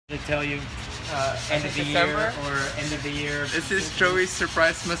To tell you end of the year or end of the year. This is Joey's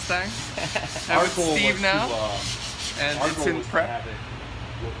surprise Mustang. I'm with Steve now, and it's in prep. Have it,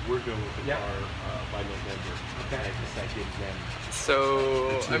 what we're doing with the car by November. Okay. I guess that gives them.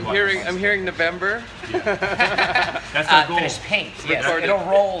 So I'm hearing November. That's our goal. Finish paint. Yes, it'll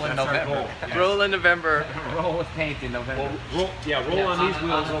roll in November. Yes. Roll in November. Roll with paint in November. Well, roll on these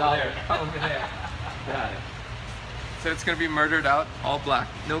wheels over there. Over there. Got it. So it's gonna be murdered out, all black,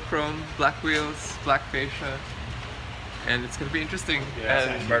 no chrome, black wheels, black fascia, and it's gonna be interesting.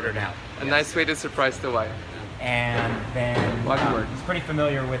 Yeah, and murdered out. A nice way to surprise the wife. And then he's pretty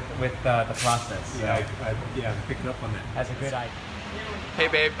familiar with the process. Yeah, I'm picking up on that. That's a good idea. Hey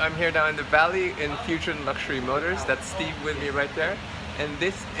babe, I'm here now in the Valley in Fusion Luxury Motors. That's Steve with me right there. And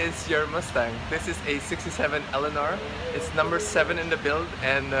this is your Mustang. This is a 67 Eleanor. It's number 7 in the build,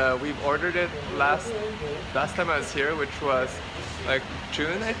 and we've ordered it last time I was here, which was like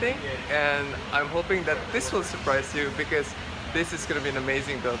June, I think. And I'm hoping that this will surprise you because this is gonna be an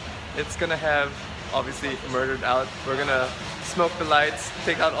amazing build. It's gonna have obviously murdered out. We're gonna smoke the lights,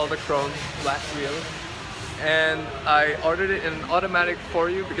 take out all the chrome, black wheels. And I ordered it in automatic for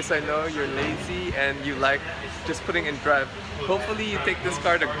you because I know you're lazy and you like just putting in drive. Hopefully you take this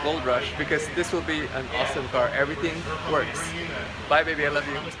car to Gold Rush because this will be an awesome car. Everything works. Bye baby, I love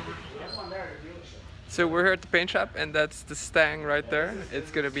you. So we're here at the paint shop and that's the Stang right there.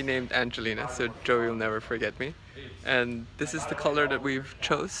 It's gonna be named Angelina, so Joey will never forget me. And this is the color that we've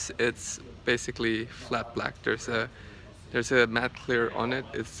chose. It's basically flat black. There's a matte clear on it.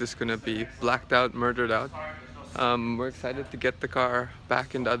 It's just gonna be blacked out, murdered out. We're excited to get the car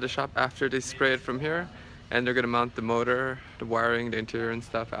back in the other shop after they spray it from here, and they're gonna mount the motor, the wiring, the interior and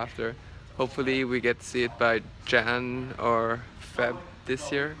stuff after. Hopefully we get to see it by Jan or Feb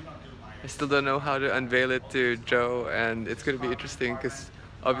this year. I still don't know how to unveil it to Joe, and it's gonna be interesting because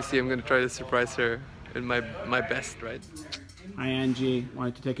obviously I'm gonna try to surprise her in my best, right? Hi Angie,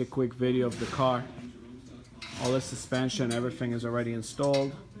 wanted to take a quick video of the car. All the suspension, everything is already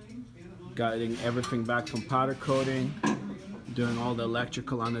installed. Getting everything back from powder coating. Doing all the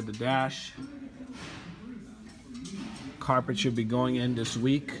electrical under the dash. Carpet should be going in this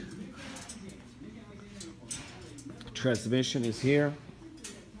week. Transmission is here.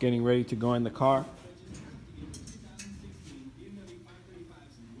 Getting ready to go in the car.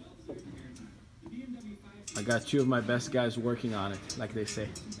 I got 2 of my best guys working on it, like they say.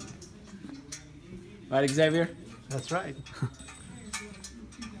 Right, Xavier? That's right.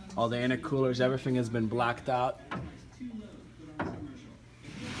 All the intercoolers, everything has been blacked out.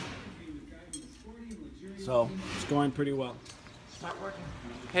 So, it's going pretty well.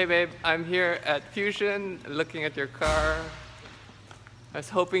 Hey babe, I'm here at Fusion looking at your car. I was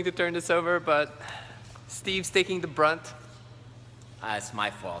hoping to turn this over, but Steve's taking the brunt. It's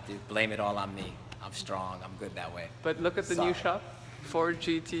my fault, dude. Blame it all on me. I'm strong. I'm good that way. But look at the new shop, Ford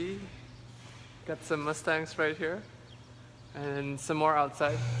GT. Got some Mustangs right here, and some more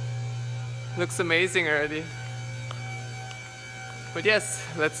outside. Looks amazing already. But yes,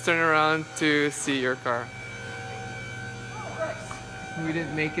 let's turn around to see your car. We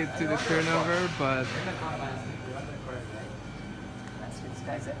didn't make it to the turnover, but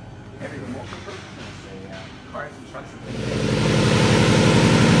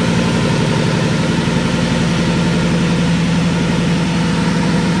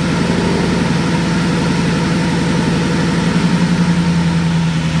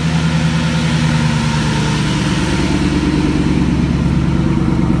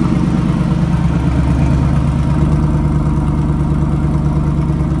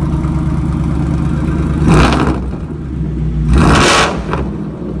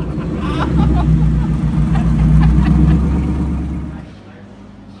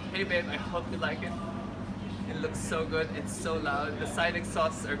I hope you like it. It looks so good, it's so loud. The side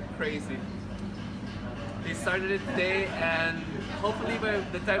exhausts are crazy. They started it today, and hopefully by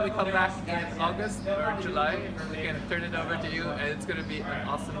the time we come back in August or July, we can turn it over to you and it's going to be an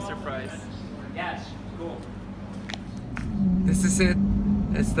awesome surprise. Yes, cool. This is it.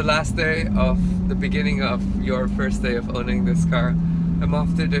 It's the last day of the beginning of your first day of owning this car. I'm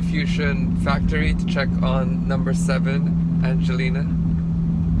off to the Fusion factory to check on number 7, Angelina.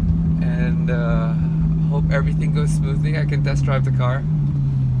 And hope everything goes smoothly. I can test drive the car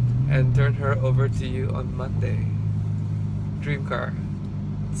and turn her over to you on Monday. Dream car.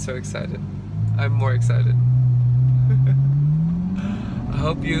 So excited. I'm more excited. I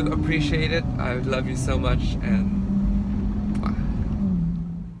hope you appreciate it. I love you so much, and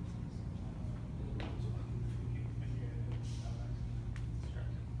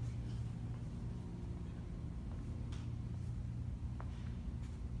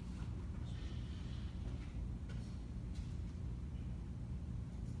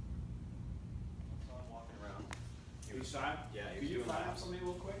inside? Yeah, Can you fly up for me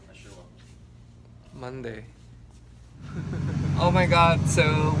real quick? I sure will. Monday. Oh my god,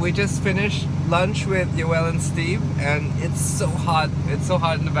 so we just finished lunch with Yoel and Steve and it's so hot. It's so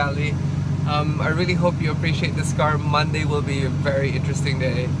hot in the valley. I really hope you appreciate this car. Monday will be a very interesting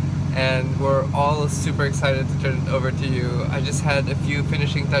day and we're all super excited to turn it over to you. I just had a few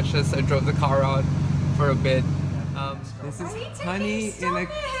finishing touches. I drove the car out for a bit. This is honey in a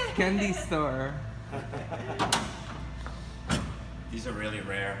candy store. These are really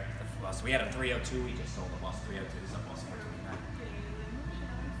rare. So we had a 302, we just sold them all 302s, almost 429.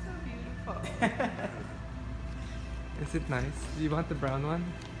 So beautiful. Is it nice? Do you want the brown one?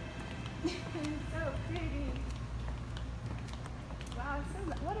 It's so pretty. Wow,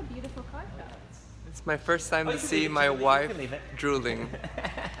 what a beautiful car though. It's my first time to see my wife drooling.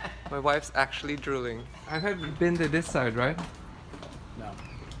 My wife's actually drooling. I haven't been to this side, right? No.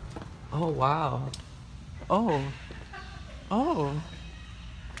 Oh, wow. Oh. Oh.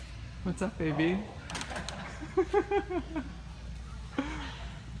 What's up, baby?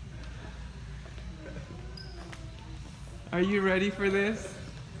 Are you ready for this?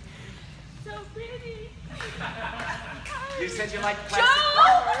 So pretty. You said you like plastic Joe!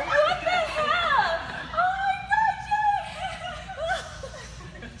 cars. What the hell? Oh my god,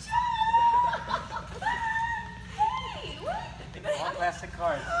 Joe! Hey, what? All plastic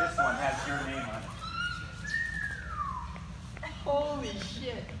cars. This one has your name on it. Holy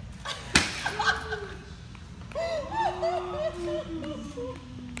shit.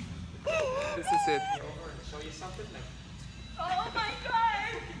 This is it. Show you something? Oh my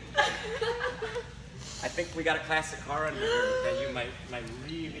god. I think we got a classic car under here that you might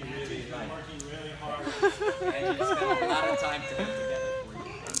really like. Working really hard. And you spent a lot of time to put together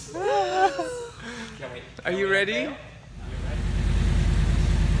for you. Can we, Are you ready? unveil?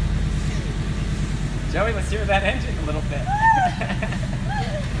 Joey, let's hear that engine a little bit.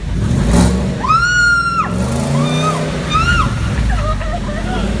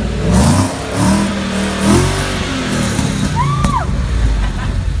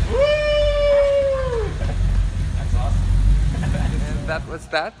 That's awesome. And that was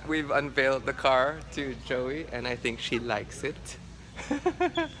that. We've unveiled the car to Joey and I think she likes it.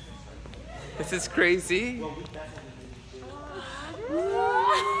 This is crazy.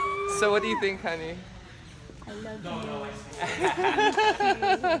 So what do you think, honey? I love you.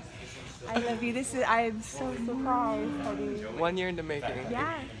 I love you. I'm so surprised, honey. 1 year in the making.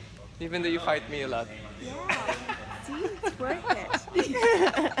 Yeah. Even though you fight me a lot. Yeah. See, it's worth it.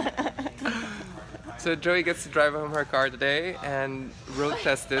 So Joey gets to drive home her car today and road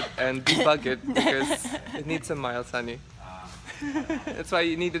test it and debug it because it needs some miles, honey. That's why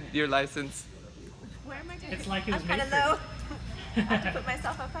you needed your license. Where am I going? It's like it was I'm made kind of for you. low. I have to put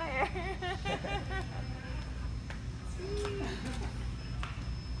myself on fire.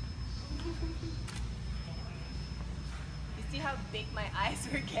 You see how big my eyes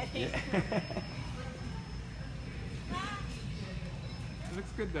were getting? It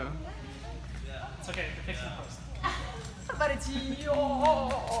looks good though. It's okay, we're fixing it first.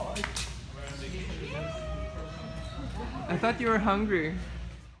 I thought you were hungry.